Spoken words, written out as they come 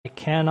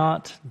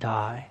cannot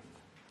die.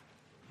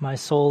 My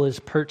soul is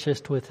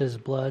purchased with his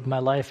blood. My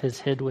life is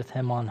hid with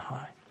him on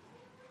high.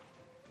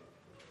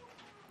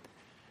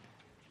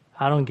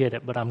 I don't get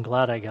it, but I'm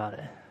glad I got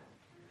it.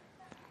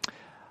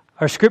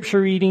 Our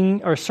scripture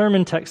reading, our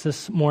sermon text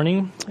this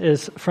morning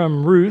is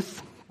from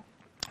Ruth.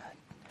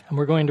 And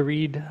we're going to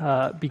read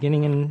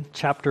beginning in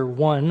chapter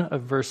 1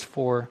 of verse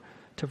 4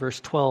 to verse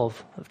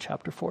 12 of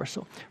chapter 4.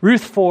 So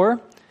Ruth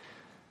 4,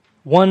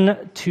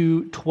 1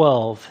 to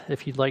 12,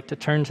 if you'd like to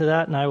turn to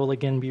that. And I will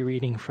again be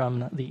reading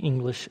from the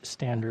English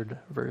Standard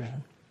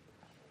Version.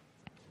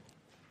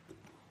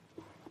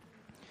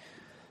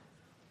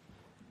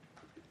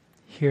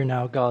 Hear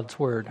now God's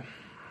word.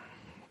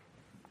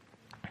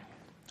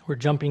 We're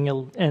jumping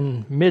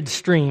in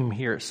midstream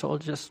here, so I'll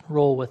just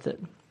roll with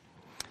it.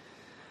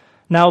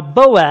 Now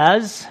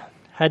Boaz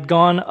had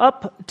gone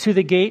up to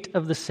the gate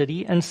of the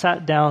city and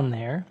sat down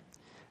there,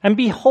 and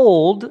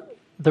behold,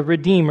 the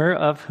Redeemer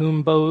of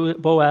whom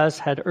Boaz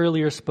had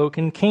earlier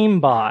spoken came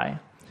by.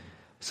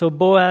 So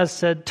Boaz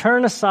said,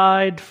 "Turn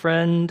aside,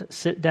 friend,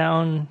 sit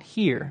down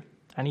here."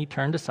 And he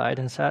turned aside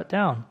and sat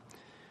down.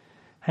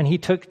 And he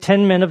took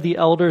 10 men of the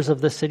elders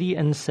of the city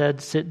and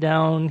said, "Sit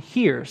down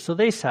here." So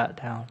they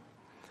sat down.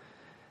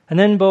 And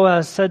then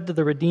Boaz said to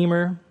the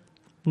Redeemer,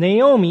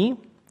 "Naomi,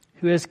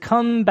 who has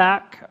come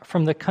back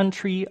from the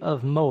country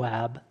of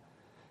Moab,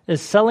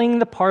 is selling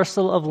the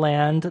parcel of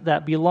land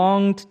that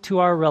belonged to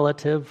our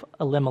relative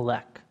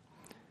Elimelech.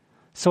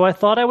 So I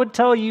thought I would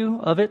tell you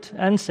of it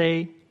and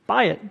say,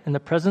 buy it in the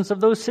presence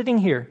of those sitting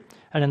here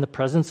and in the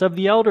presence of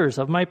the elders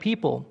of my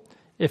people.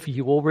 If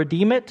you will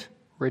redeem it,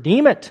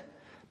 redeem it.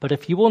 But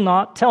if you will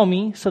not, tell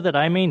me so that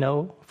I may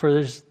know,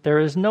 for there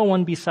is no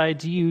one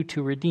besides you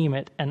to redeem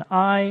it, and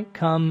I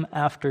come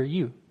after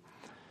you."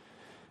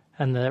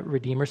 And the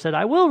Redeemer said,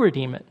 "I will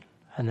redeem it."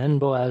 And then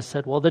Boaz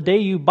said, "Well, the day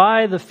you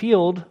buy the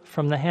field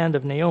from the hand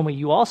of Naomi,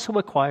 you also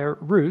acquire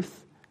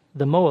Ruth,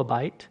 the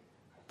Moabite,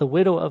 the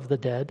widow of the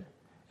dead,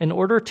 in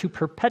order to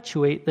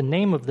perpetuate the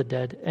name of the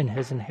dead in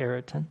his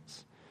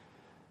inheritance."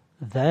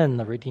 Then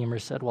the Redeemer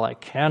said, "Well, I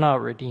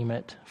cannot redeem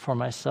it for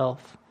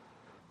myself,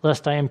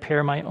 lest I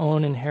impair my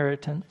own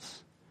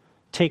inheritance.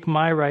 Take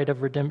my right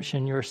of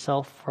redemption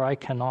yourself, for I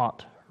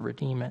cannot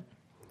redeem it."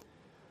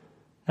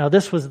 Now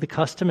this was the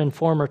custom in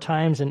former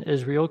times in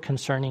Israel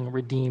concerning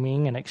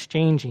redeeming and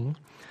exchanging.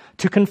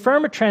 To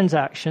confirm a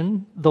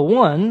transaction, the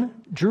one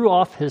drew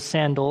off his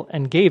sandal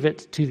and gave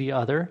it to the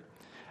other.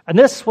 And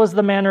this was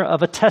the manner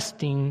of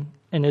attesting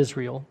in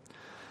Israel.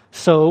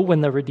 So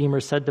when the Redeemer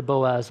said to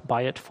Boaz,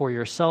 "Buy it for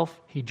yourself,"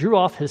 he drew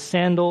off his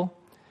sandal.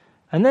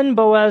 And then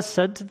Boaz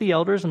said to the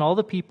elders and all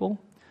the people,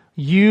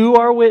 "You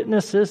are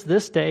witnesses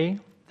this day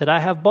that I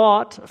have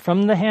bought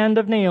from the hand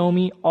of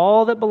Naomi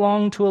all that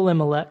belonged to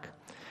Elimelech,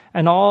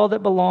 and all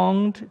that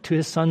belonged to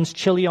his sons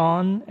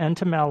Chilion and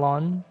to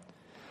Mahlon.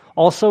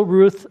 Also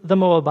Ruth the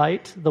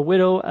Moabite, the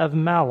widow of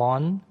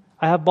Mahlon,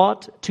 I have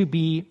bought to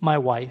be my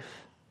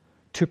wife,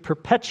 to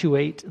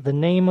perpetuate the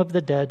name of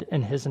the dead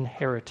in his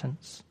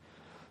inheritance,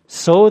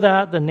 so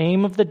that the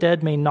name of the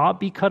dead may not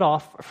be cut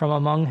off from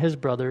among his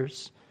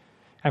brothers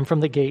and from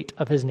the gate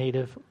of his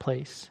native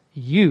place.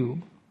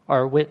 You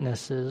are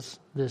witnesses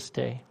this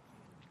day."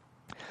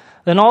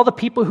 Then all the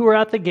people who were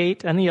at the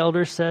gate and the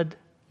elders said,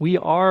 "We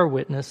are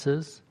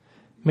witnesses.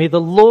 May the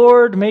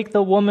Lord make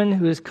the woman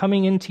who is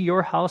coming into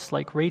your house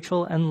like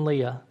Rachel and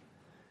Leah,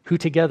 who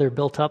together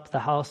built up the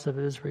house of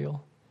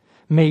Israel.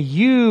 May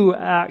you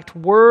act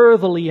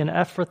worthily in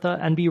Ephrathah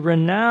and be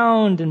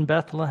renowned in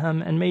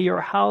Bethlehem, and may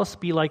your house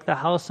be like the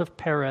house of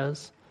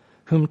Perez,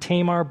 whom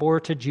Tamar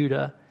bore to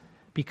Judah,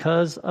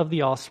 because of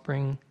the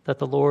offspring that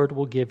the Lord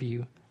will give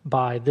you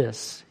by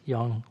this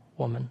young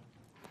woman."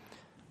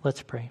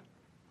 Let's pray.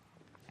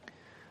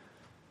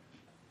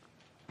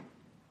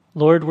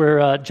 Lord,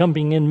 we're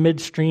jumping in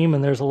midstream,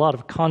 and there's a lot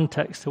of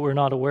context that we're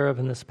not aware of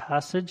in this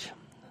passage.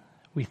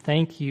 We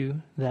thank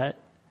you that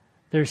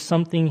there's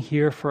something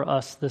here for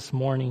us this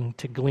morning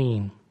to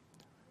glean,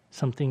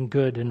 something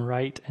good and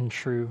right and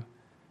true.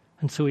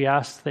 And so we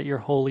ask that your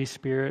Holy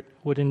Spirit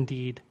would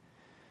indeed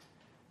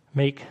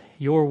make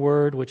your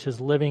word, which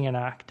is living and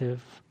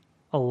active,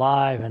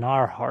 alive in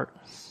our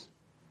hearts.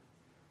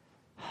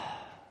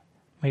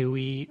 May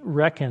we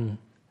reckon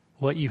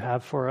what you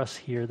have for us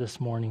here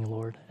this morning,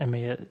 Lord, and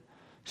may it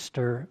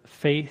stir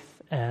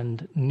faith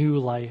and new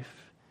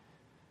life,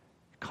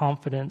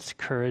 confidence,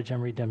 courage,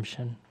 and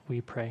redemption,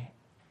 we pray.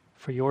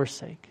 For your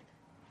sake,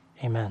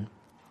 amen.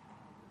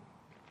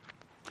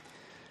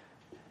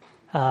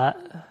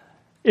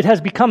 It has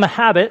become a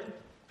habit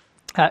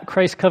at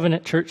Christ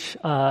Covenant Church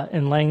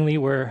in Langley,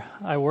 where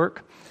I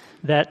work,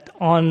 that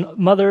on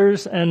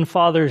Mother's and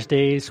Father's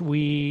Days,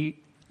 we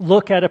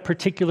look at a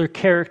particular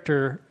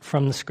character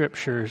from the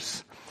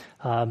Scriptures,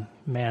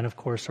 man, of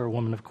course, or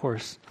woman, of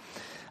course,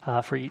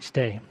 for each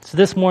day. So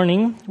this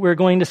morning, we're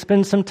going to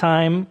spend some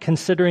time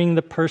considering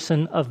the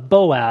person of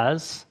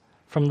Boaz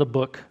from the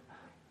book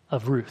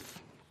of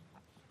Ruth.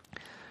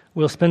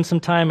 We'll spend some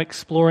time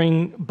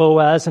exploring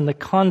Boaz in the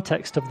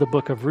context of the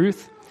book of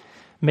Ruth,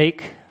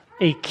 make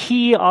a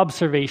key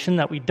observation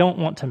that we don't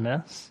want to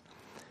miss,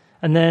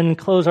 and then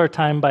close our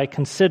time by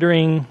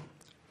considering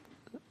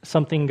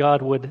something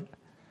God would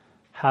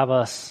have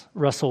us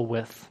wrestle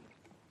with.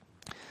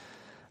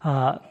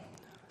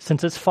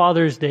 Since it's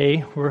Father's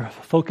Day, we're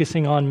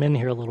focusing on men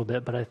here a little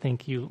bit, but I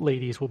think you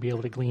ladies will be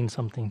able to glean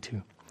something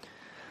too.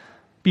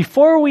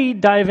 Before we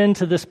dive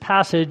into this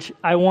passage,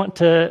 I want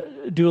to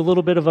do a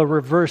little bit of a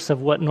reverse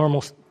of what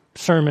normal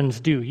sermons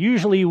do.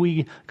 Usually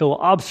we go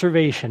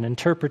observation,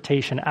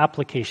 interpretation,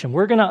 application.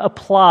 We're going to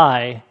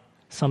apply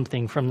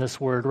something from this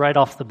word right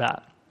off the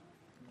bat.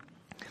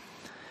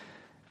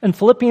 In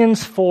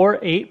Philippians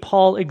 4:8,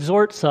 Paul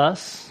exhorts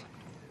us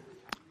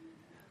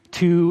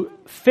to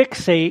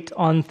fixate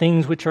on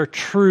things which are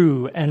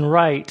true and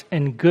right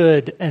and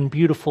good and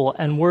beautiful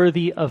and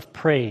worthy of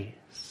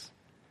praise.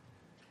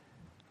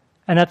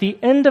 And at the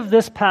end of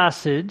this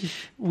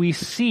passage, we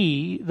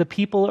see the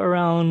people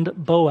around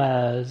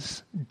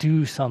Boaz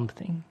do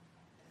something.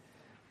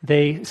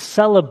 They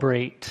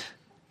celebrate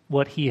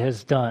what he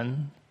has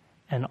done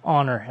and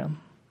honor him.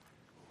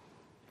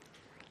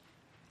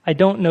 I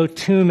don't know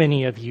too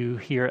many of you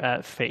here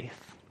at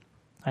Faith.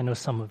 I know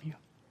some of you.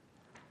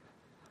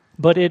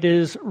 But it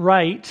is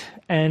right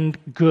and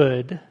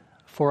good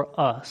for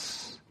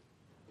us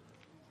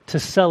to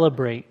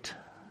celebrate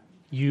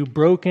you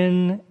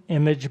broken,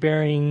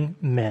 image-bearing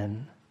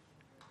men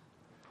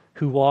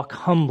who walk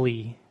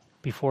humbly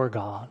before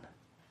God,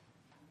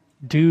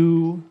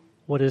 do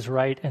what is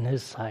right in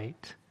His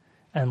sight,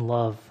 and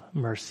love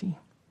mercy.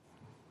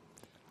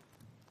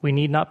 We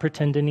need not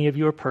pretend any of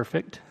you are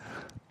perfect.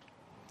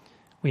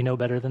 We know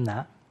better than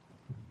that.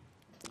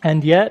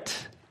 And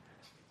yet,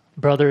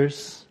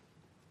 brothers,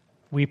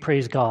 we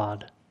praise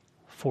God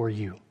for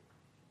you.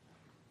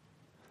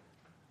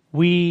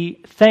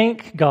 We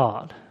thank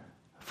God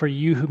for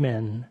you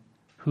men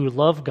who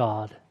love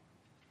God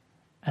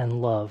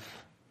and love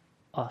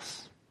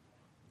us.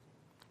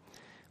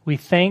 We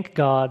thank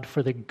God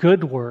for the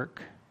good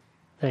work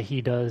that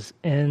He does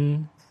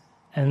in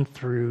and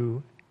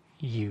through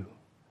you.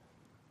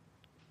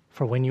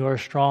 For when you are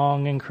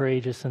strong and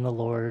courageous in the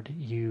Lord,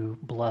 you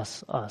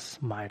bless us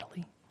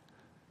mightily.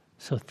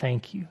 So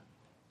thank you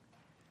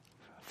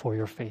for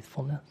your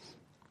faithfulness.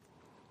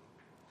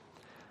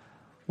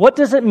 What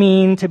does it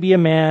mean to be a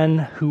man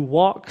who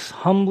walks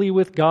humbly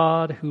with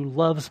God, who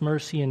loves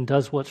mercy and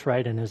does what's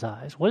right in His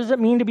eyes? What does it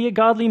mean to be a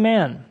godly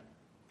man?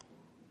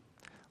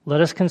 Let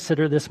us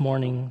consider this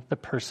morning the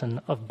person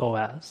of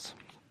Boaz.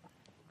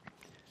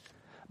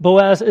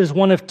 Boaz is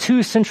one of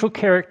two central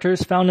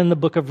characters found in the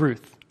book of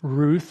Ruth.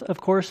 Ruth,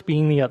 of course,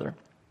 being the other.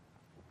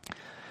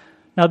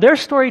 Now, their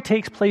story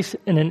takes place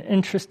in an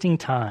interesting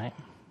time,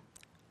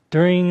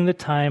 during the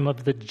time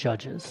of the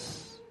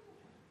Judges.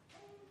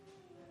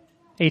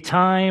 A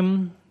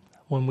time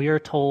when we are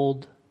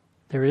told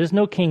there is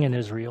no king in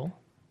Israel,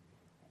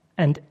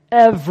 and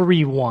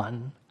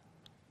everyone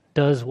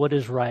does what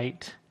is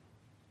right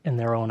in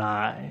their own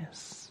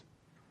eyes.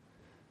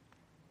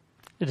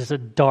 It is a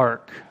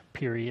dark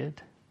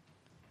period,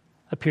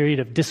 a period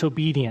of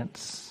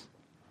disobedience,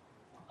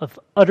 of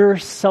utter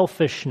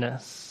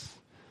selfishness,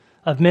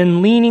 of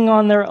men leaning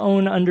on their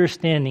own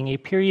understanding, a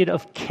period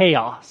of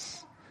chaos,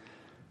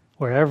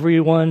 where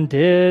everyone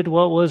did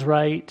what was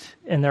right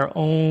in their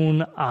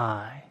own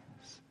eyes.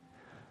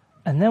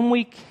 And then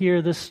we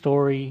hear the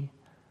story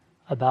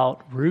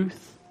about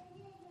Ruth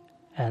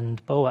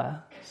and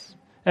Boaz.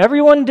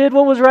 Everyone did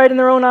what was right in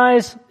their own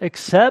eyes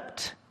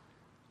except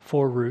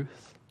for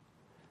Ruth,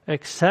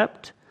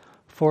 except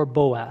for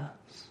Boaz.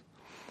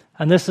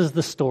 And this is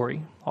the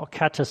story. I'll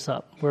catch us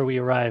up where we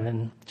arrive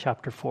in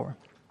chapter 4.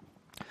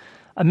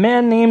 A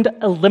man named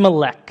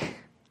Elimelech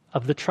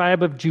of the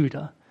tribe of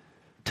Judah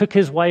took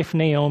his wife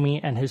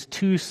Naomi and his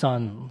 2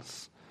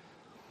 sons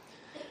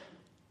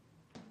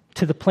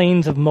to the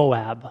plains of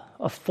Moab,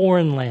 a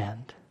foreign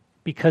land,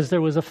 because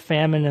there was a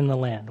famine in the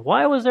land.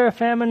 Why was there a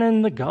famine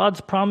in the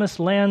God's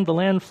promised land, the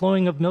land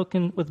flowing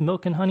with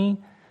milk and honey?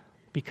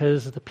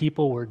 Because the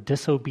people were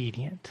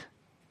disobedient.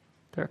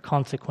 There are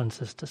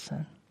consequences to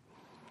sin.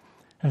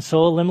 And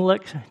so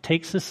Elimelech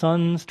takes his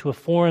sons to a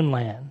foreign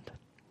land.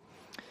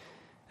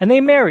 And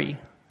they marry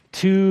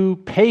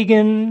 2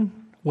 pagan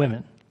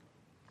women.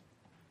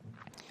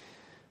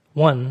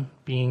 One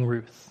being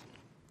Ruth.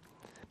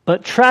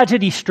 But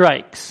tragedy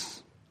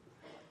strikes.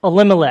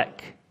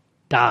 Elimelech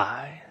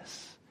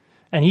dies.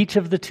 And each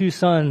of the 2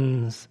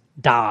 sons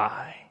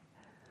die.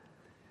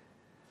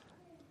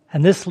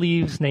 And this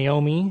leaves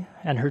Naomi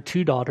and her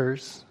 2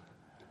 daughters,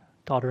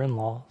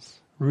 daughter-in-laws,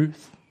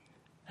 Ruth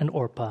and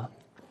Orpah,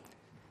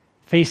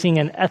 facing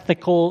an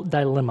ethical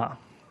dilemma.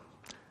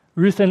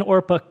 Ruth and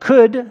Orpah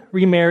could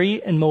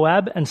remarry in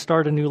Moab and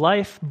start a new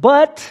life,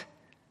 but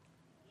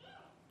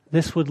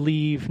this would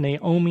leave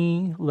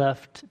Naomi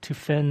left to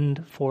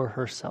fend for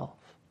herself.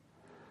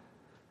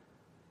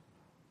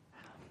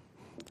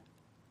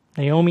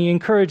 Naomi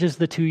encourages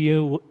the two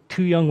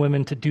young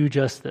women to do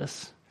just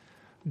this.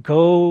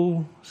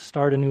 Go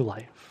start a new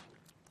life.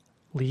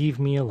 Leave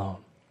me alone.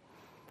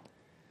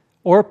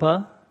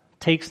 Orpah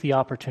takes the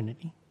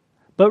opportunity,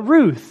 but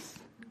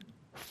Ruth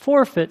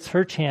forfeits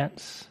her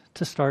chance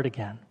to start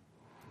again.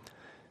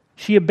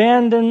 She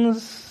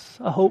abandons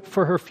a hope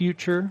for her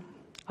future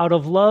out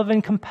of love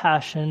and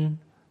compassion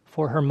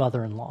for her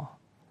mother-in-law.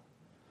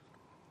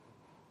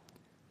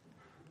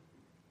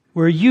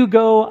 Where you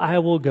go, I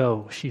will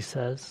go, she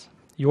says.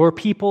 Your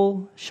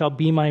people shall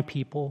be my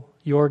people.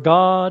 Your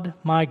God,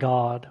 my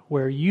God.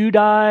 Where you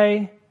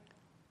die,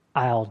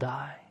 I'll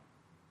die.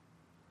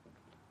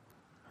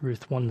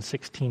 Ruth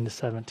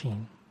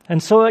 1:16-17.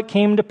 And so it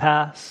came to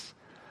pass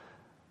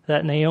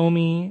that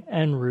Naomi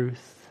and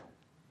Ruth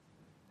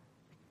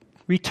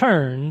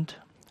returned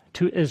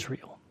to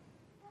Israel.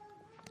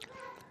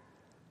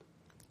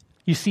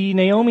 You see,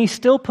 Naomi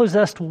still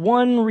possessed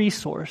one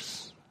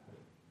resource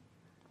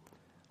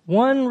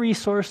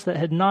that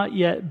had not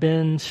yet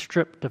been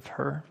stripped of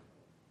her.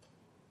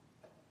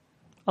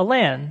 A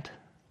land,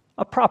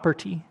 a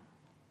property,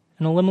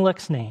 in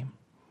Elimelech's name.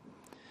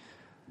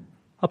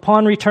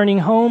 Upon returning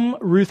home,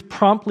 Ruth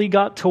promptly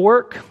got to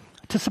work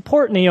to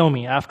support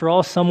Naomi. After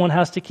all, someone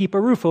has to keep a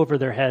roof over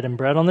their head and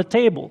bread on the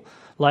table.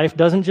 Life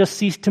doesn't just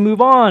cease to move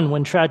on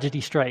when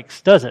tragedy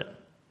strikes, does it?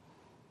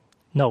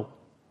 No,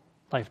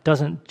 life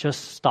doesn't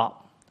just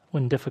stop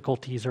when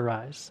difficulties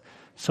arise.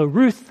 So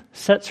Ruth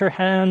sets her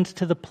hand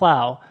to the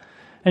plow,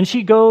 and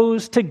she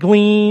goes to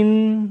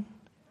glean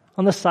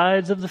on the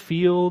sides of the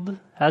field,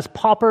 as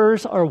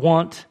paupers are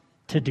wont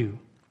to do.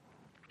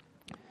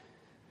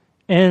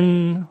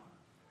 Into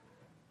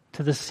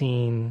the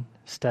scene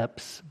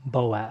steps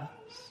Boaz.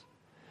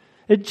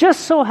 It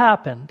just so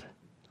happened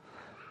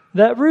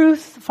that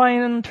Ruth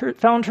found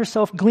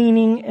herself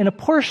gleaning in a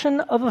portion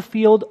of a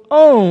field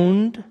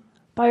owned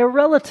by a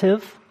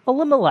relative of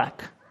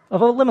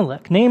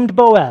Elimelech named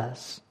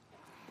Boaz.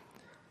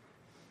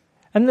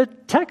 And the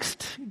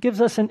text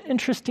gives us an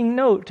interesting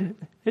note.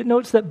 It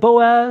notes that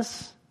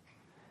Boaz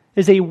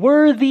is a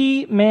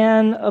worthy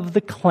man of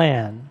the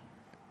clan.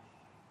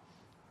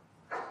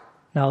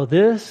 Now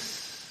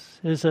this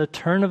is a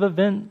turn of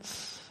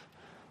events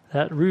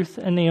that Ruth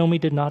and Naomi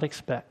did not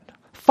expect.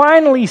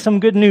 Finally, some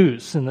good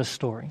news in this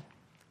story.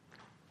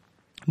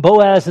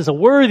 Boaz is a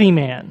worthy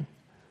man,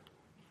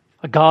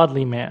 a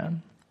godly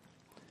man.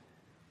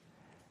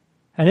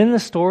 And in the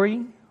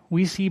story,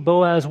 we see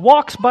Boaz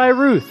walks by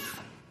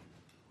Ruth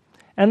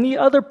and the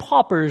other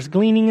paupers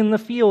gleaning in the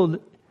field,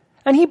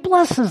 and he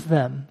blesses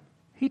them.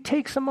 He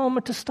takes a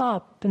moment to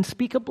stop and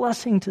speak a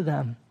blessing to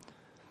them.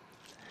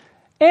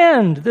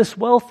 And this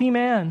wealthy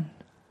man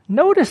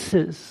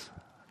notices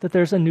that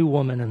there's a new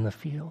woman in the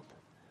field.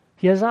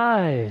 He has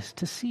eyes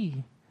to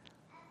see.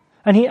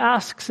 And he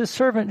asks his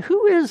servant,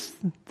 "Who is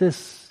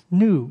this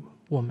new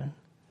woman?"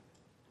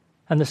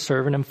 And the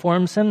servant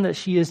informs him that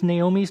she is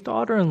Naomi's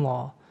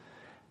daughter-in-law.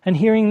 And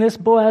hearing this,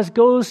 Boaz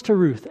goes to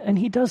Ruth, and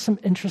he does some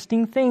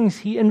interesting things.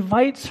 He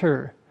invites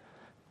her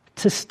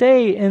to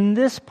stay in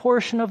this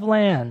portion of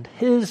land,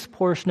 his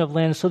portion of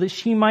land, so that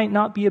she might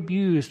not be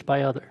abused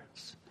by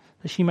others,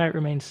 that she might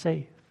remain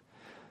safe.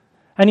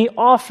 And he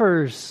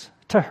offers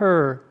to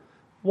her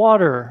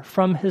water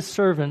from his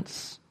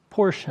servant's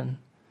portion.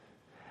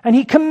 And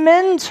he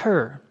commends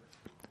her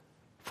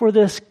for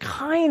this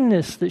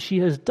kindness that she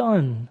has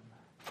done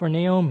for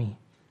Naomi.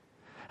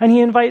 And he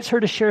invites her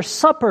to share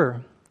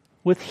supper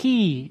with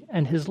he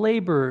and his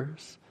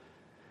laborers.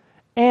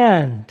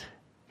 And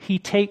he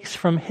takes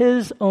from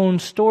his own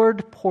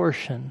stored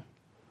portion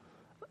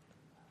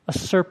a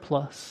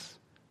surplus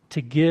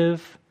to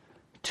give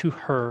to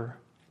her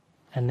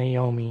and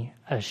Naomi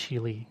as she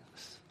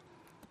leaves.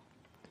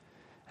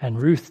 And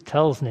Ruth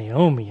tells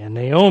Naomi, and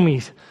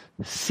Naomi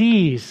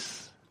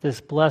sees this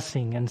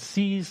blessing and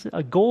sees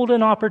a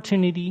golden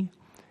opportunity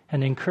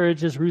and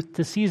encourages Ruth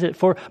to seize it.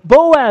 For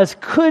Boaz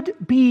could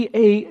be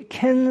a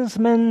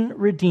kinsman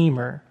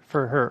redeemer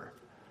for her.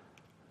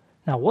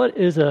 Now, what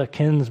is a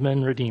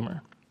kinsman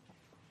redeemer?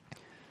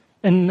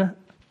 In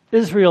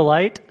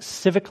Israelite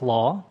civic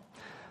law,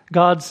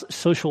 God's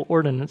social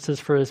ordinances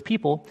for his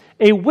people,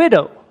 a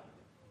widow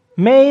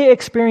may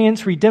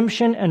experience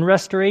redemption and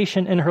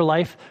restoration in her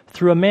life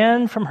through a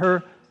man from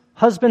her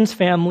husband's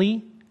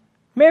family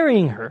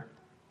marrying her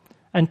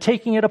and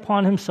taking it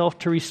upon himself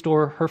to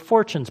restore her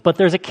fortunes. But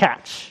there's a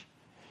catch.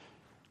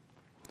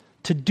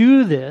 To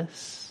do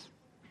this,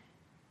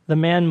 the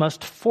man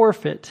must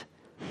forfeit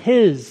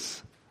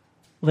his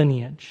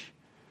lineage.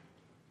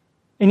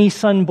 Any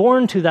son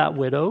born to that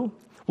widow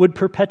would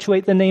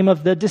perpetuate the name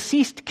of the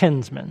deceased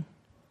kinsman.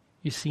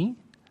 You see?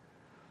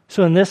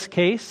 So in this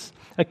case,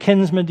 a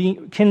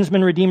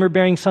kinsman redeemer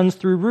bearing sons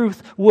through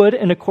Ruth would,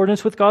 in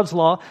accordance with God's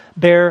law,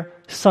 bear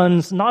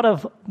sons not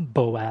of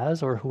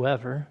Boaz or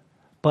whoever,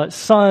 but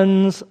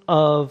sons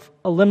of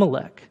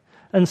Elimelech.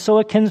 And so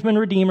a kinsman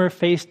redeemer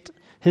faced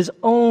his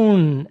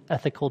own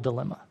ethical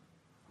dilemma.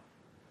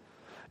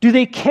 Do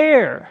they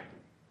care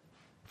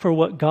for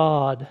what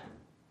God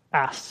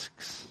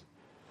asks?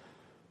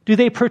 Do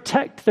they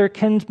protect their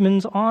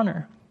kinsman's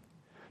honor?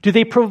 Do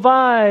they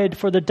provide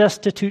for the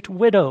destitute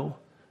widow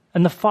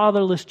and the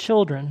fatherless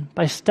children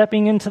by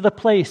stepping into the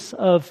place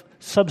of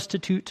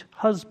substitute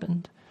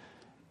husband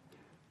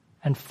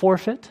and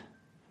forfeit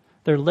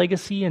their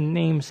legacy and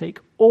namesake?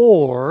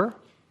 Or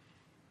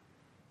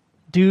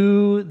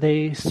do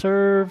they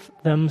serve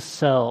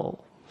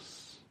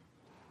themselves,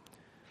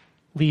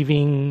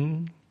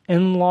 leaving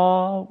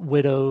in-law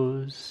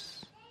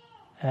widows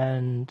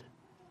and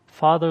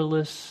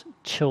fatherless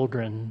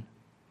children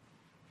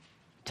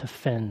to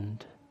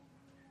fend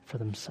for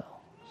themselves.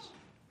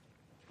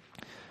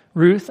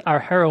 Ruth, our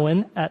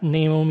heroine, at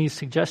Naomi's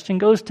suggestion,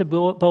 goes to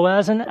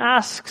Boaz and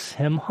asks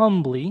him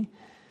humbly,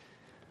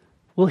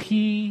 will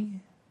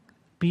he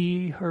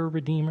be her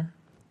redeemer?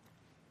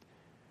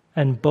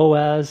 And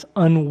Boaz,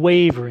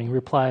 unwavering,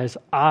 replies,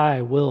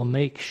 I will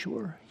make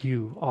sure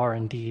you are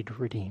indeed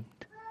redeemed.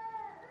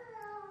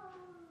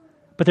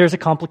 But there's a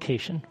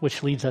complication,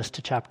 which leads us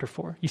to chapter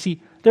 4. You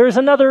see, there is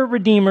another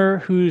redeemer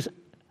who's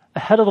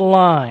ahead of the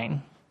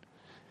line,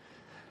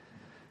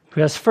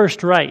 who has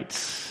first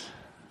rights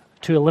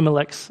to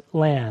Elimelech's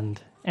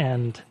land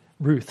and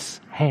Ruth's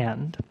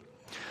hand.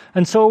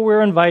 And so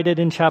we're invited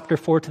in chapter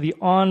 4 to the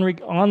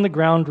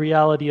on-the-ground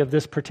reality of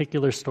this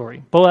particular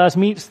story. Boaz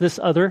meets this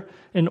other,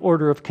 in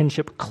order of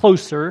kinship,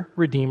 closer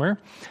redeemer,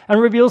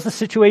 and reveals the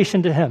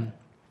situation to him.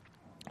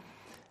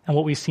 And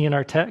what we see in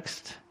our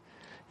text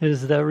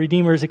is the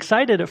redeemer is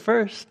excited at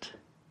first.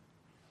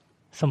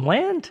 Some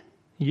land?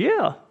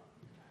 Yeah,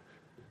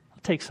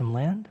 I'll take some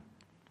land.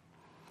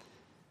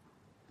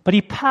 But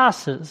he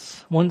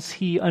passes once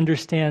he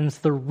understands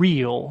the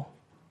real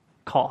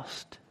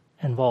cost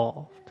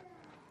involved.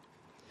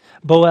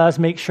 Boaz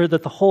makes sure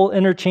that the whole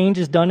interchange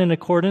is done in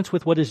accordance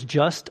with what is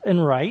just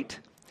and right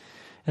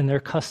in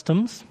their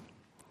customs.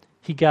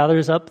 He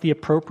gathers up the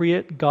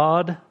appropriate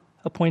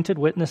God-appointed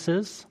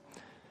witnesses,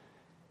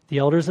 the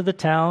elders of the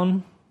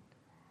town,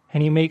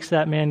 and he makes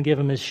that man give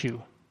him his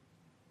shoe.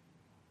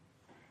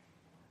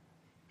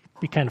 It'd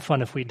be kind of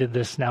fun if we did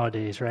this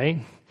nowadays, right?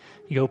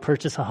 You go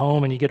purchase a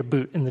home and you get a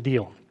boot in the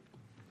deal.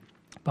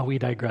 But we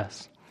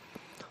digress.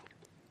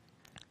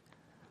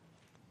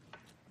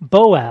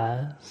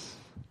 Boaz,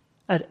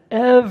 at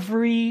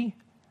every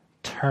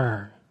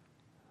turn,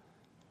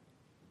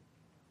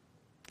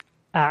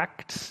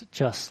 acts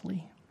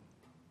justly,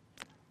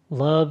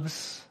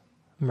 loves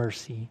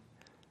mercy,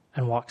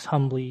 and walks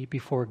humbly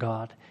before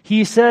God.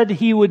 He said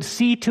he would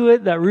see to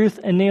it that Ruth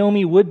and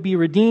Naomi would be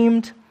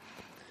redeemed.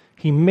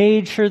 He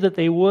made sure that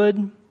they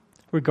would,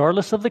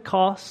 regardless of the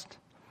cost.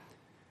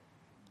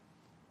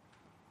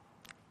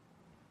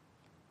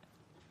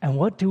 And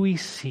what do we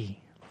see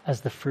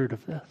as the fruit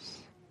of this?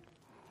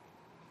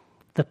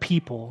 The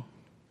people,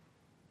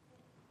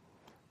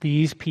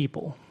 these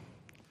people,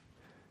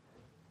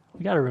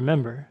 we got to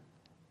remember,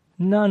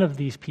 none of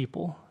these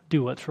people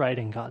do what's right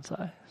in God's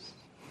eyes.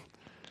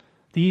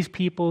 These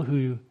people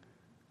who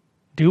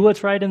do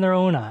what's right in their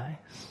own eyes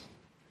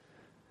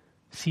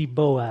see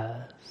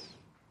Boaz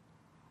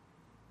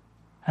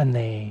and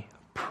they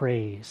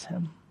praise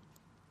him.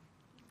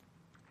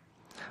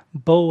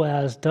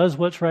 Boaz does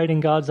what's right in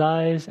God's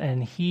eyes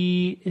and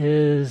he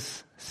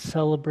is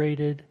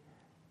celebrated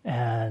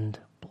and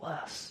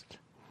blessed.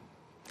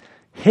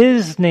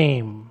 His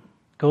name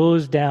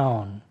goes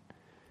down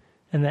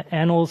in the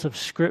annals of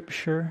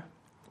Scripture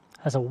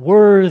as a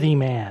worthy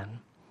man.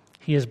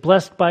 He is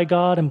blessed by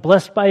God and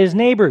blessed by his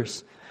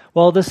neighbors,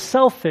 while the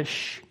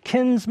selfish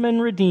kinsman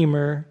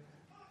redeemer,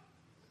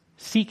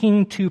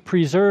 seeking to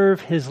preserve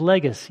his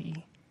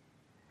legacy,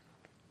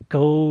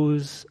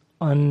 goes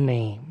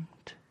unnamed.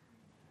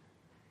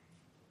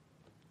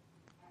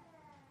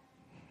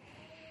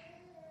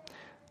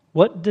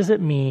 What does it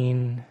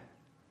mean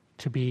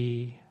to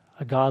be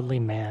a godly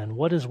man?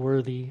 What is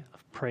worthy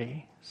of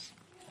praise?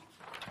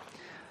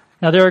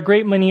 Now, there are a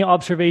great many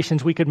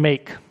observations we could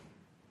make,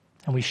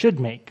 and we should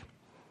make,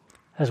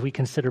 as we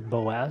consider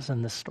Boaz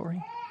in this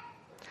story.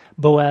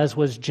 Boaz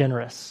was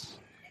generous.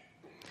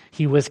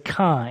 He was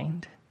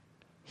kind.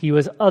 He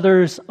was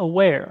others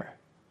aware.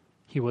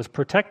 He was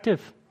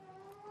protective.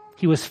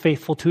 He was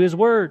faithful to his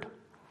word.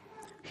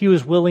 He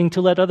was willing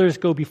to let others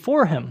go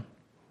before him.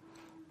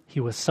 He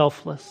was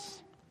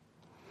selfless.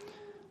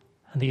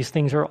 And these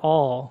things are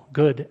all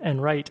good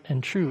and right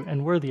and true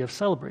and worthy of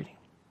celebrating.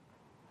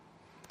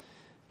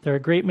 There are a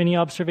great many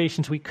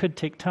observations we could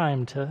take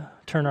time to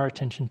turn our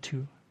attention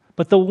to.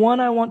 But the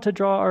one I want to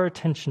draw our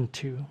attention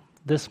to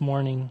this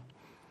morning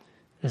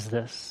is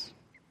this.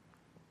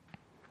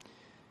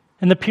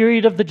 In the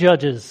period of the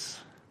Judges,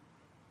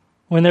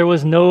 when there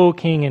was no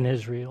king in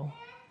Israel,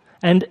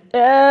 and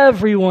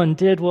everyone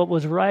did what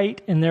was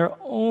right in their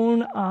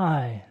own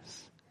eyes,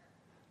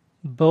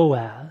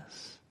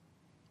 Boaz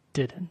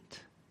didn't.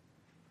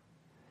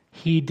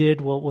 He did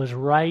what was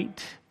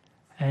right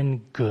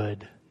and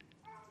good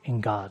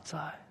in God's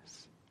eyes.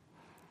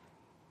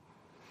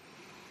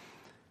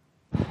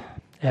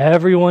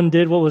 Everyone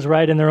did what was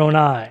right in their own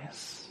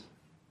eyes,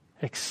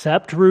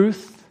 except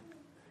Ruth,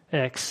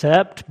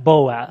 except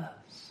Boaz.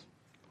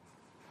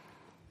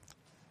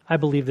 I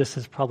believe this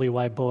is probably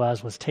why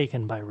Boaz was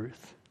taken by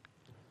Ruth.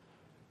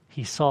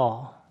 He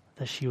saw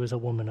that she was a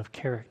woman of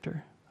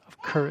character,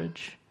 of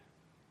courage,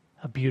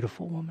 a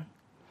beautiful woman.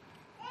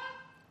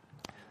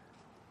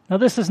 Now,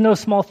 this is no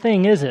small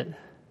thing, is it?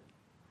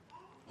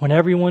 When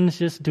everyone's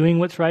just doing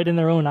what's right in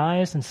their own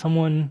eyes and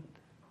someone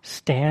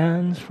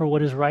stands for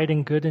what is right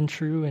and good and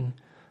true in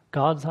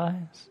God's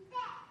eyes.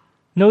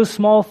 No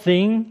small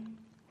thing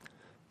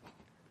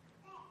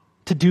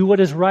to do what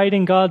is right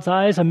in God's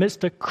eyes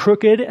amidst a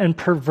crooked and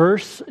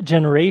perverse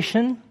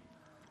generation.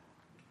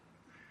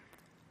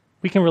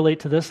 We can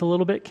relate to this a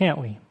little bit, can't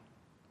we?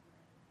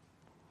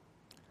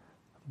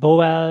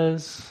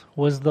 Boaz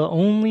was the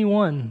only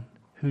one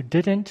who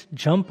didn't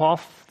jump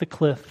off the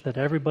cliff that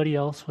everybody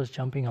else was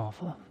jumping off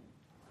of.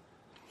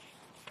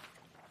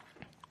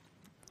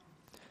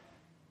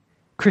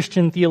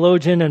 Christian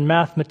theologian and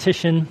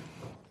mathematician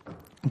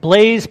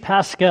Blaise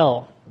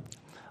Pascal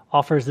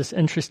offers this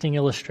interesting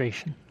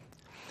illustration.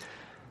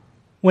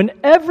 When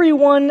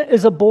everyone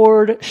is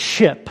aboard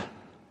ship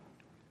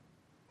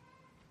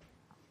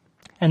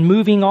and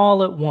moving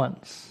all at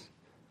once,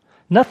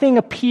 nothing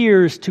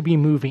appears to be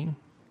moving.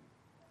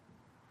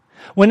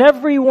 When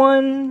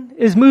everyone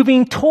is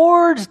moving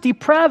towards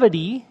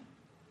depravity,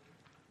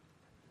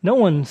 no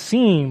one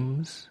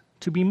seems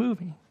to be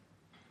moving.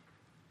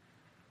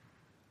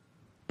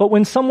 But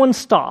when someone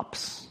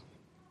stops,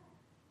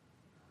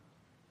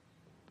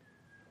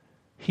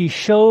 he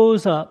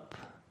shows up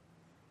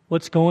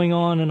what's going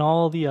on in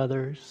all the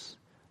others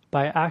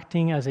by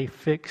acting as a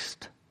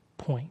fixed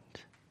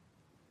point.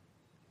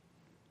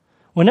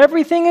 When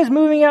everything is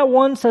moving at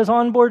once as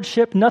on board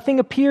ship, nothing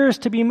appears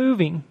to be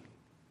moving.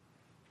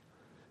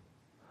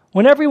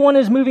 When everyone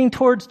is moving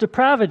towards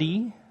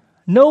depravity,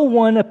 no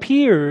one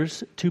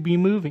appears to be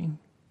moving.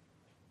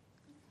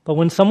 But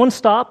when someone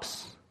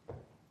stops,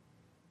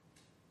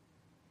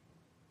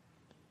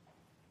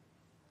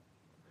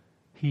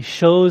 he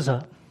shows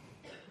up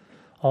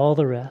all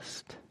the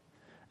rest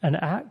and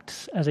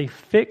acts as a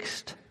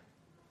fixed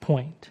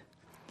point.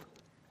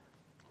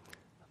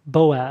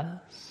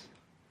 Boaz,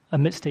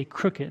 amidst a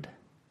crooked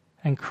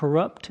and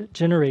corrupt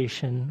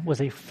generation, was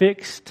a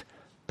fixed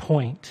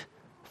point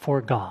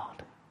for God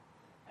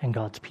and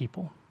God's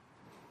people.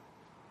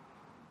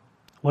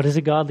 What is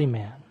a godly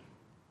man?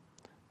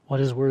 What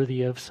is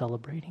worthy of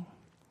celebrating?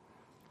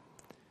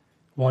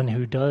 One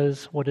who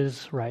does what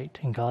is right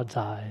in God's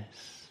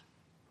eyes,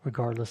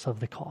 regardless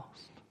of the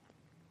cost.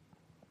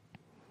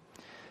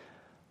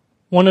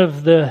 One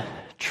of the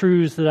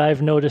truths that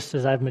I've noticed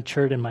as I've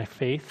matured in my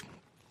faith,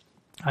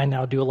 I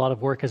now do a lot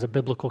of work as a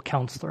biblical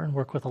counselor and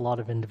work with a lot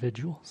of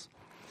individuals.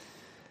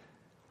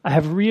 I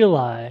have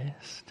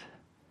realized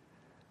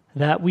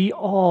that we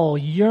all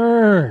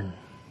yearn,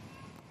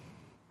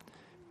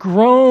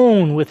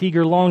 groan with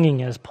eager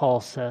longing, as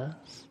Paul says,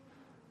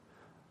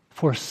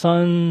 for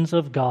sons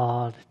of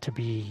God to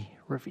be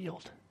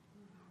revealed.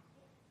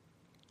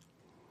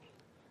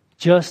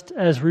 Just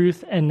as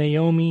Ruth and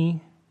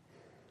Naomi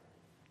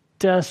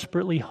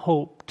desperately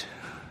hoped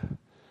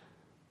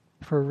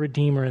for a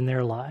Redeemer in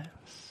their lives,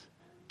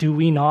 do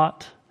we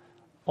not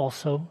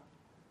also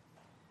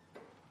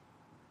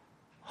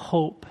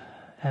hope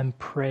and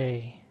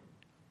pray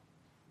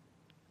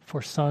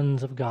for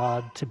sons of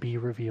God to be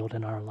revealed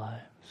in our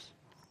lives?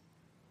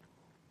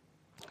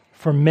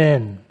 For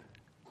men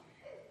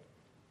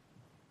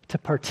to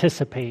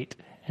participate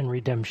in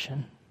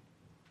redemption,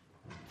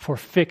 for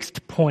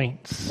fixed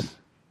points,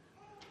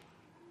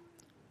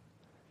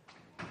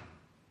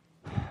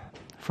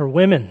 for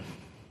women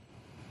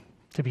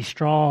to be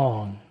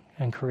strong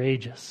and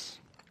courageous.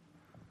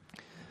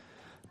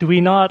 Do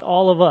we not,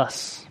 all of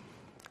us,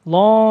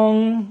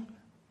 long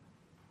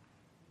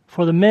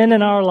for the men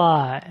in our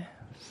lives,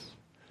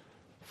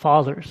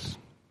 fathers,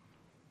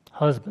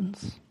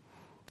 husbands,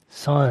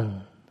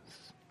 sons,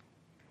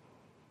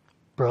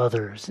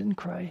 brothers in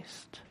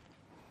Christ,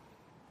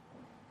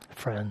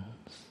 friends,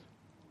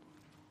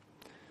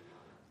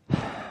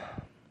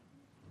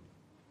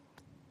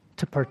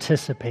 to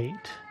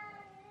participate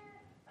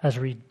as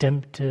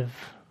redemptive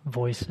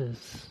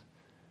voices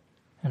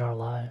in our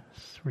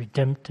lives,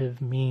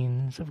 redemptive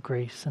means of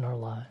grace in our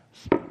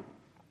lives?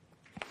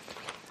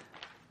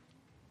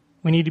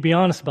 We need to be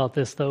honest about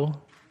this,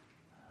 though.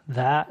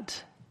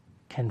 That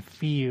can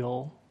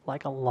feel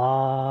like a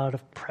lot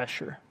of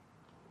pressure,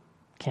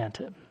 can't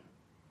it?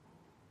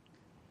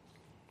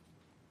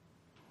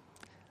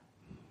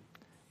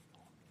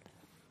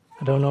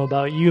 I don't know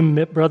about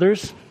you,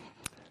 brothers,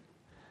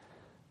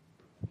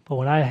 but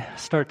when I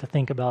start to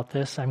think about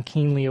this, I'm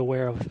keenly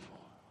aware of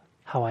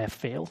how I have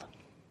failed.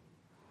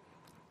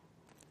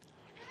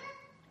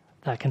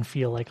 That can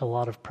feel like a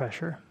lot of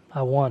pressure.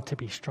 I want to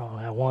be strong.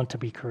 I want to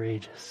be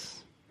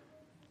courageous.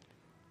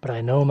 But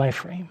I know my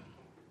frame.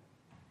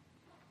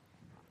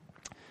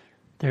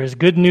 There is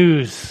good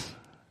news,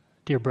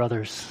 dear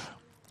brothers,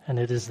 and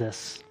it is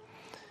this.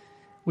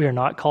 We are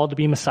not called to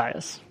be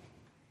messiahs.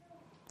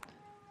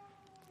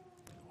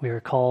 We are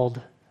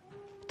called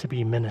to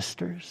be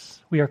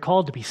ministers. We are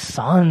called to be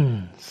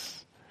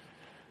sons.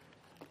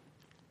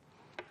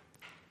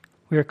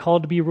 We are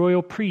called to be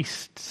royal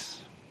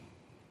priests,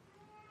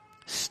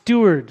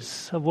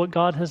 stewards of what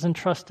God has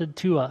entrusted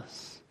to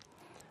us,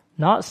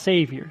 not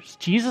saviors.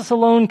 Jesus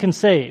alone can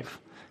save.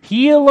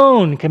 He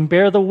alone can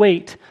bear the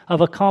weight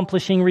of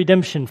accomplishing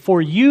redemption.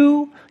 For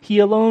you, he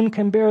alone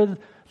can bear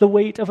the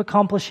weight of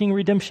accomplishing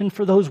redemption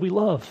for those we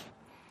love.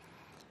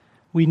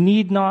 We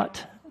need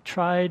not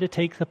try to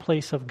take the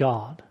place of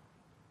God,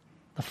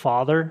 the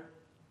Father,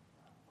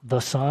 the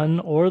Son,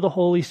 or the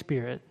Holy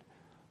Spirit.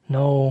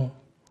 No,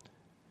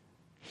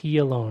 He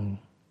alone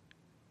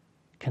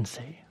can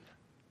save.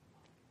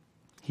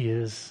 He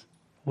is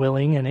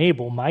willing and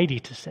able, mighty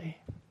to save.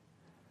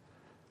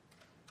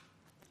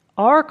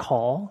 Our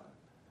call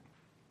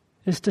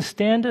is to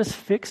stand as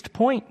fixed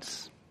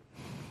points,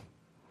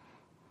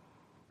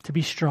 to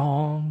be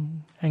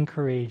strong and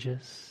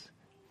courageous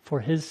for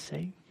His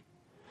sake,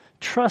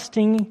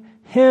 trusting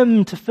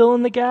Him to fill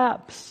in the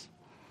gaps.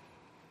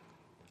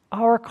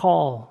 Our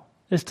call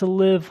is to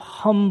live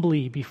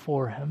humbly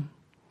before Him,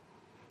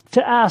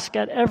 to ask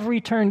at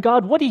every turn,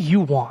 God, what do you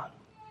want?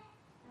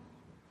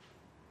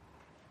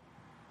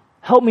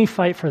 Help me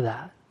fight for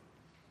that.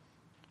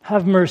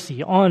 Have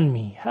mercy on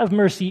me. Have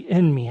mercy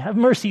in me. Have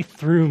mercy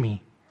through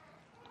me.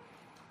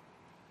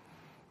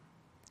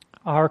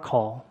 Our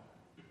call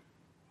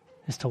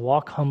is to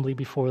walk humbly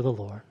before the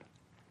Lord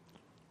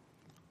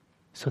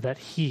so that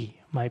He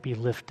might be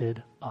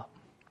lifted up.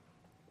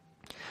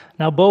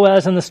 Now,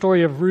 Boaz in the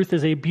story of Ruth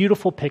is a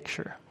beautiful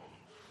picture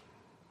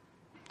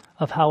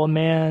of how a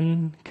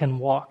man can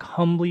walk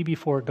humbly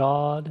before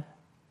God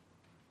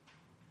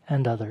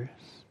and others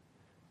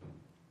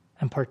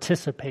and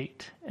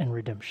participate in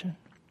redemption.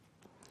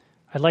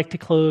 I'd like to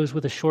close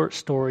with a short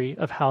story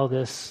of how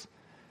this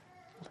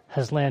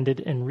has landed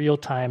in real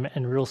time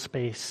and real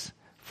space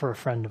for a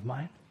friend of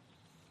mine.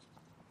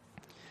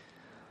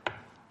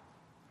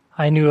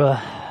 I knew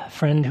a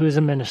friend who is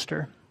a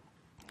minister.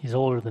 He's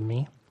older than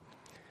me.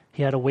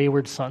 He had a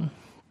wayward son.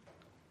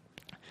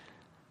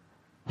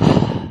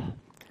 The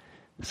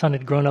son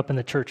had grown up in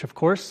the church, of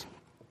course,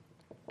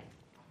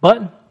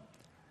 but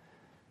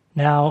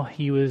now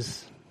he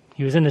was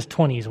in his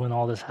 20s when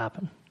all this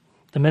happened.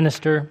 The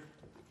minister,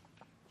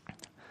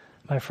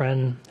 my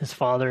friend, his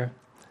father,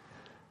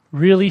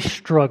 really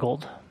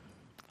struggled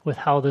with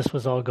how this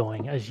was all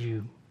going, as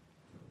you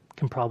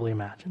can probably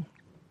imagine.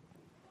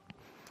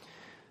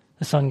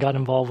 The son got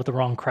involved with the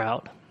wrong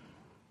crowd.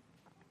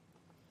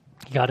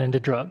 He got into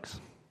drugs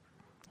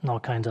and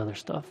all kinds of other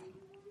stuff.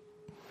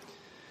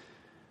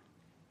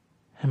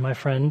 And my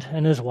friend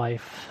and his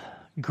wife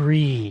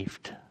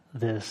grieved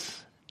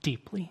this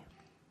deeply.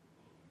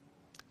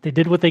 They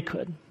did what they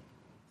could.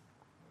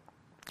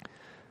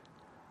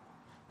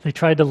 They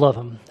tried to love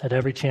him at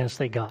every chance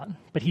they got,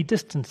 but he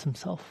distanced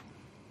himself.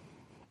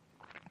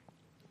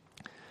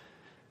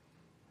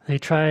 They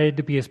tried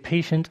to be as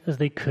patient as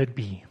they could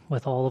be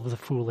with all of the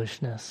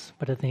foolishness,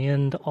 but at the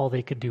end, all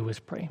they could do was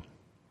pray.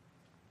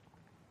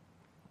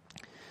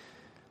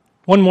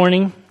 One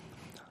morning,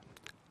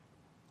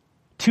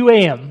 2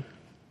 a.m.,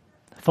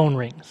 the phone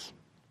rings.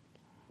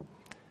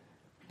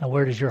 Now,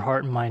 where does your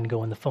heart and mind go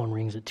when the phone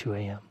rings at 2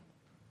 a.m.?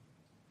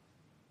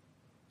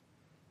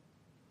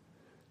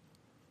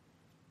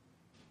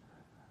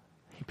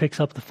 He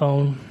picks up the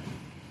phone.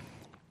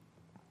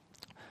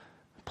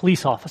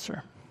 Police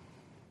officer.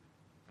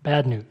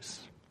 Bad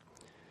news.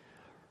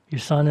 Your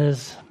son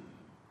has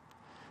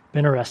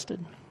been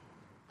arrested.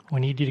 We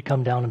need you to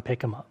come down and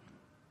pick him up.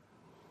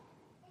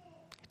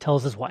 He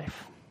tells his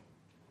wife.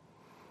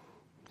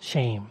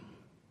 Shame.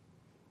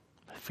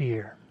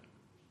 Fear.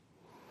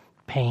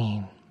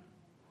 Pain.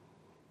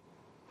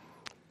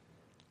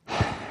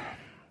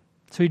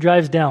 So he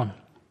drives down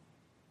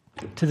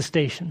to the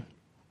station.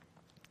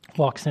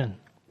 Walks in.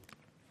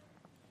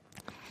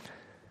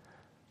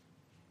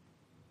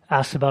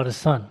 Asks about his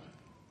son.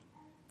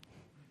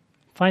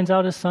 Finds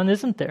out his son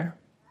isn't there.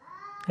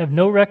 They have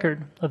no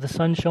record of the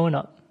son showing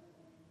up.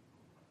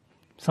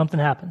 Something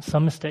happened,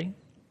 some mistake.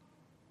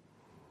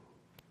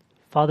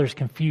 Father's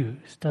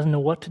confused, doesn't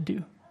know what to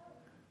do.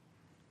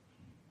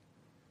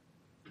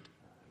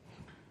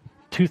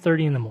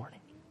 2:30 in the morning.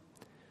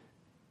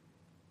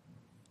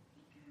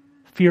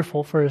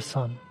 Fearful for his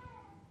son.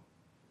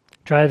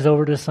 Drives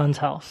over to his son's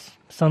house.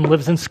 Son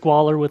lives in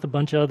squalor with a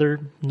bunch of other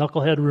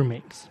knucklehead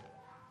roommates.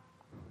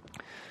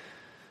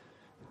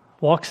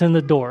 Walks in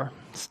the door,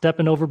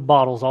 stepping over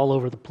bottles all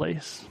over the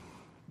place.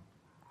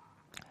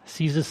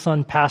 Sees his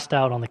son passed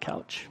out on the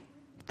couch,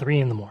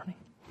 3 in the morning.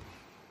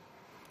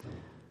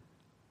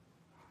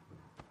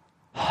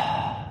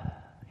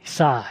 He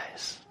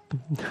sighs.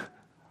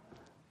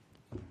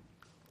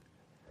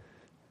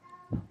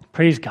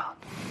 Praise God.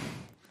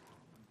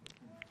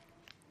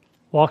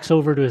 Walks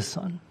over to his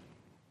son.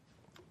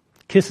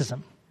 Kisses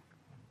him.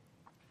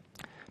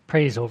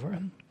 Prays over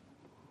him.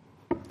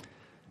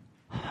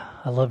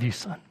 I love you,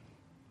 son.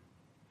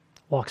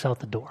 Walks out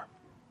the door.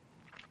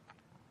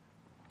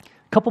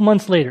 A couple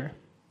months later,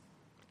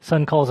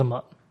 son calls him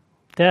up.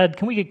 Dad,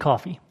 can we get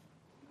coffee?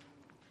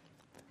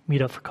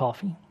 Meet up for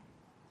coffee.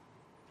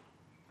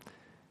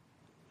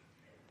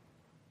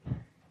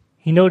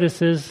 He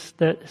notices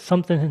that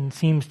something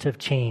seems to have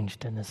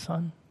changed in his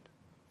son.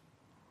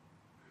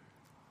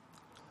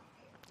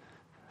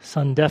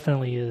 Son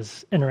definitely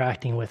is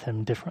interacting with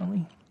him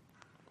differently.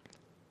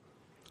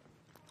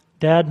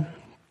 Dad,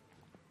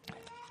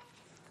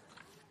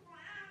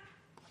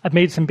 I've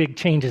made some big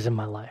changes in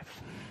my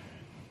life.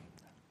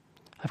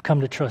 I've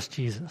come to trust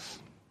Jesus.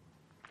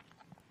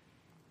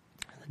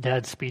 The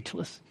dad's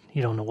speechless.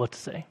 He don't know what to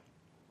say.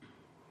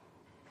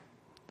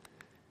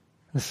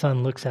 The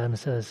son looks at him and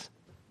says,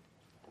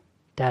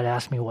 Dad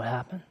asked me what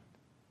happened.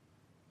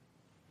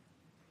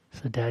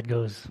 So Dad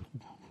goes,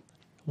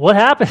 what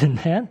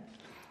happened, man?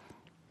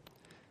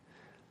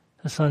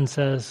 The son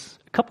says,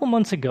 a couple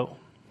months ago,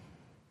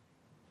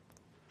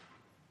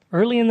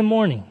 early in the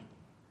morning,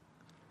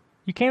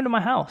 you came to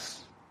my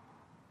house.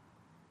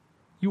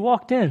 You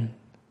walked in.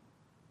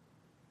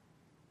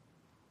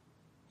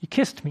 You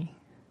kissed me.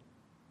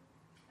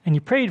 And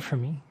you prayed for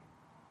me.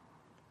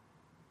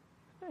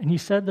 And you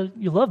said that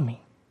you love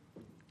me.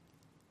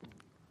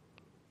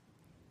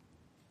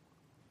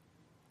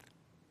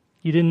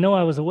 You didn't know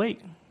I was awake.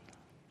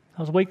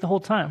 I was awake the whole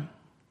time.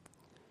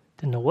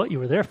 Didn't know what you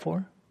were there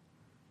for.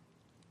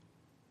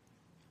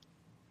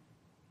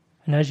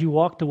 And as you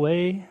walked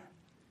away,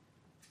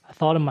 I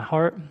thought in my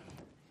heart,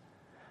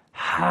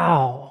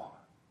 how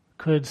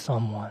could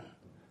someone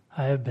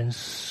I have been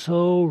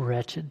so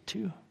wretched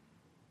to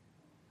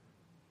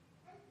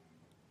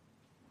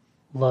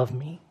love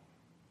me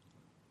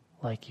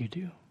like you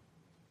do?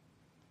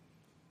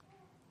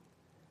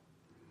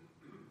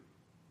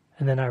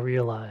 And then I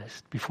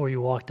realized, before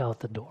you walked out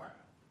the door,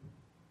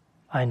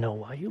 I know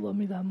why you love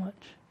me that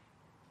much.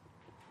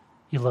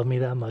 You love me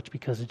that much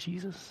because of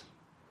Jesus.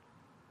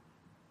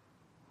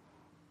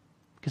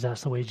 Because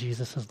that's the way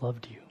Jesus has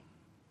loved you.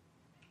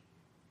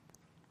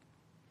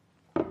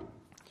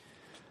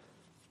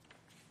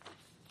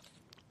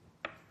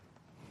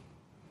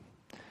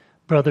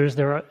 Brothers,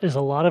 there is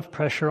a lot of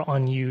pressure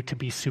on you to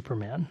be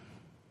Superman.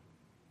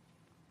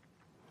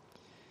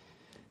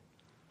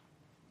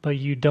 But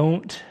you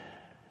don't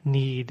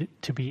need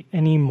to be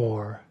any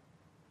more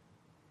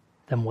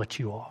than what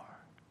you are.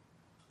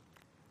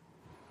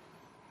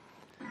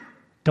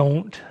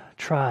 Don't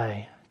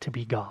try to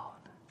be God.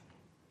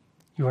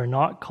 You are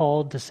not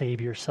called to save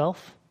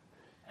yourself,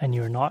 and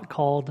you are not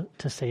called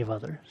to save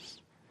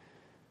others.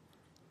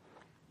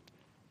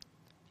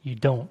 You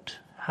don't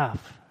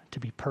have to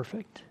be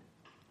perfect.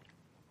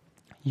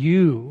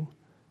 You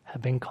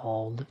have been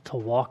called to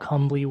walk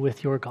humbly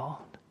with your God,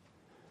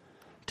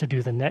 to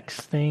do the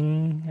next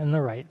thing and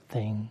the right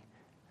thing,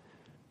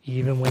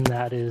 even when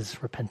that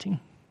is repenting.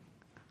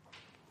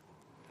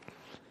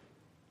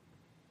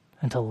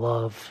 And to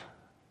love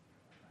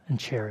and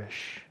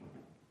cherish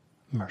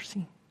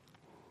mercy.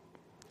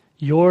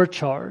 Your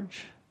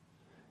charge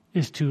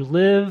is to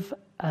live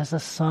as a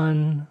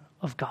son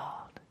of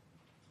God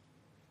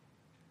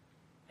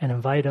and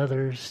invite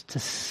others to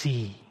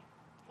see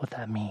what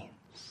that means.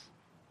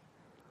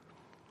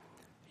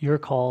 Your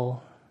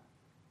call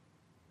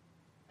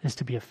is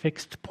to be a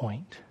fixed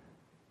point,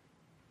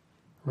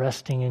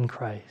 resting in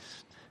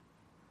Christ,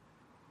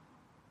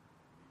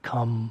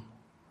 come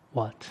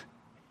what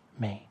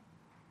may.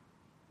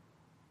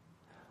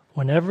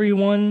 When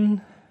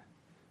everyone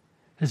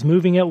is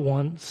moving at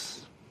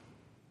once,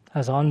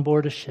 as on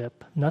board a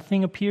ship,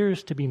 nothing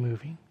appears to be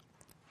moving.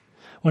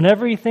 When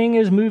everything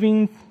is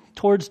moving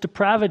towards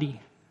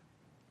depravity,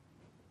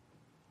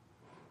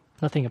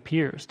 nothing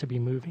appears to be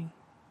moving.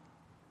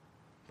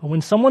 But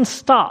when someone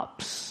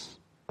stops,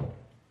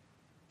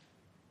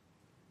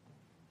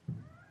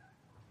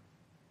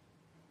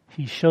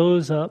 he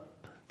shows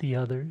up the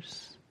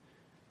others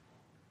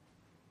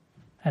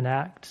and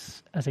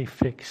acts as a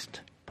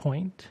fixed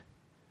point.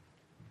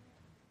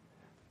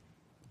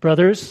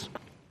 Brothers,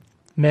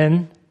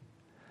 men,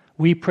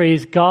 we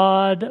praise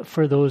God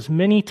for those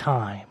many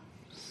times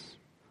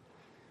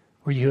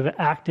where you have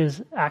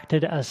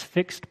acted as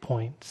fixed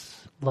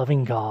points,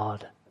 loving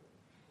God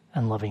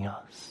and loving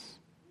us.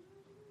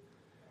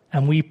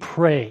 And we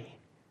pray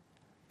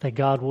that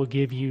God will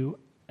give you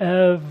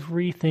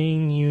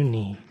everything you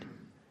need: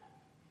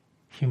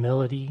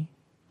 humility,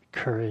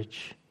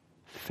 courage,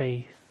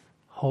 faith,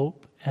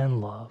 hope,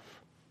 and love,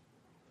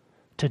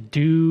 to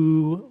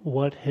do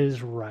what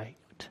is right,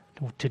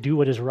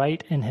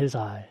 in His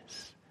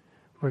eyes,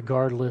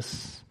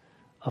 regardless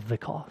of the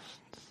costs.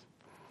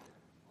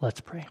 Let's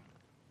pray.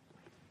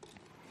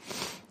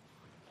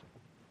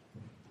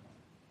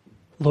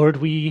 Lord,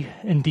 we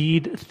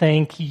indeed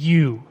thank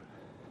you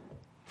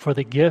for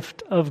the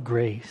gift of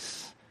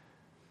grace,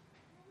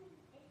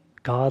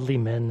 godly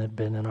men that have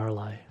been in our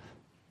life.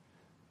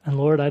 And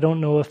Lord, I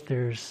don't know if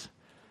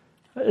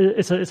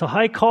it's a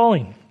high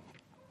calling.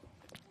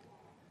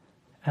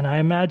 And I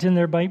imagine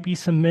there might be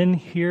some men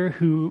here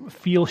who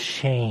feel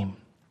shame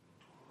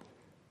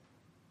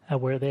at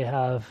where they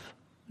have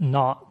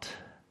not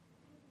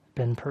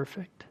been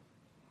perfect.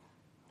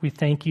 We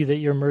thank you that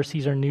your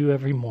mercies are new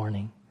every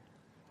morning.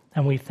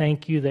 And we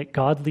thank you that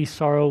godly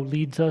sorrow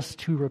leads us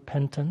to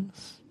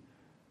repentance.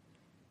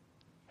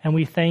 And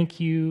we thank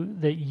you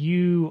that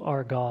you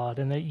are God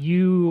and that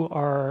you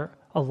are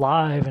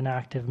alive and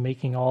active,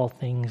 making all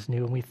things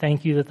new. And we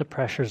thank you that the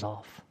pressure's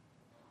off.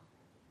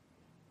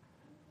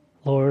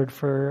 Lord,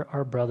 for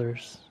our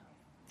brothers,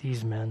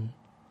 these men,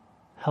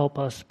 help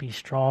us be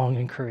strong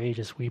and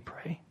courageous, we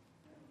pray.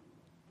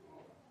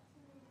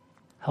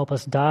 Help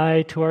us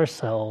die to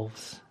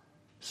ourselves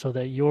so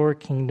that your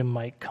kingdom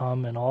might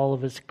come in all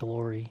of its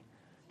glory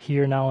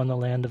here now in the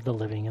land of the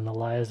living in the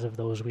lives of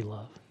those we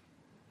love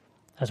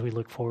as we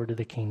look forward to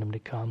the kingdom to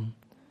come.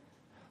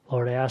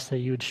 Lord, I ask that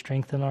you would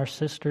strengthen our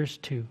sisters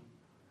too,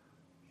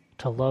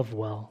 to love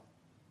well,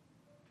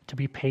 to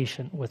be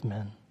patient with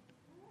men,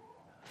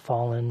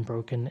 fallen,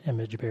 broken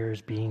image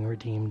bearers being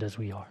redeemed as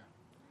we are.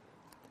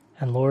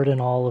 And Lord, in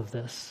all of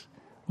this,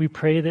 we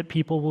pray that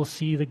people will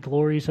see the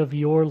glories of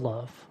your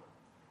love,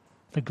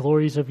 the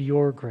glories of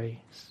your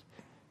grace.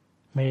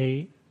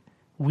 May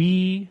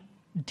we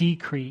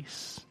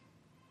decrease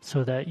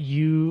so that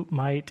you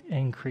might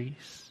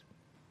increase.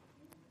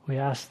 We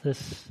ask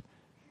this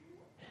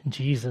in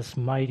Jesus'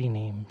 mighty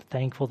name,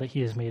 thankful that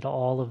he has made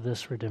all of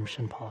this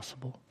redemption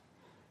possible.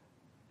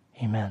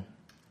 Amen.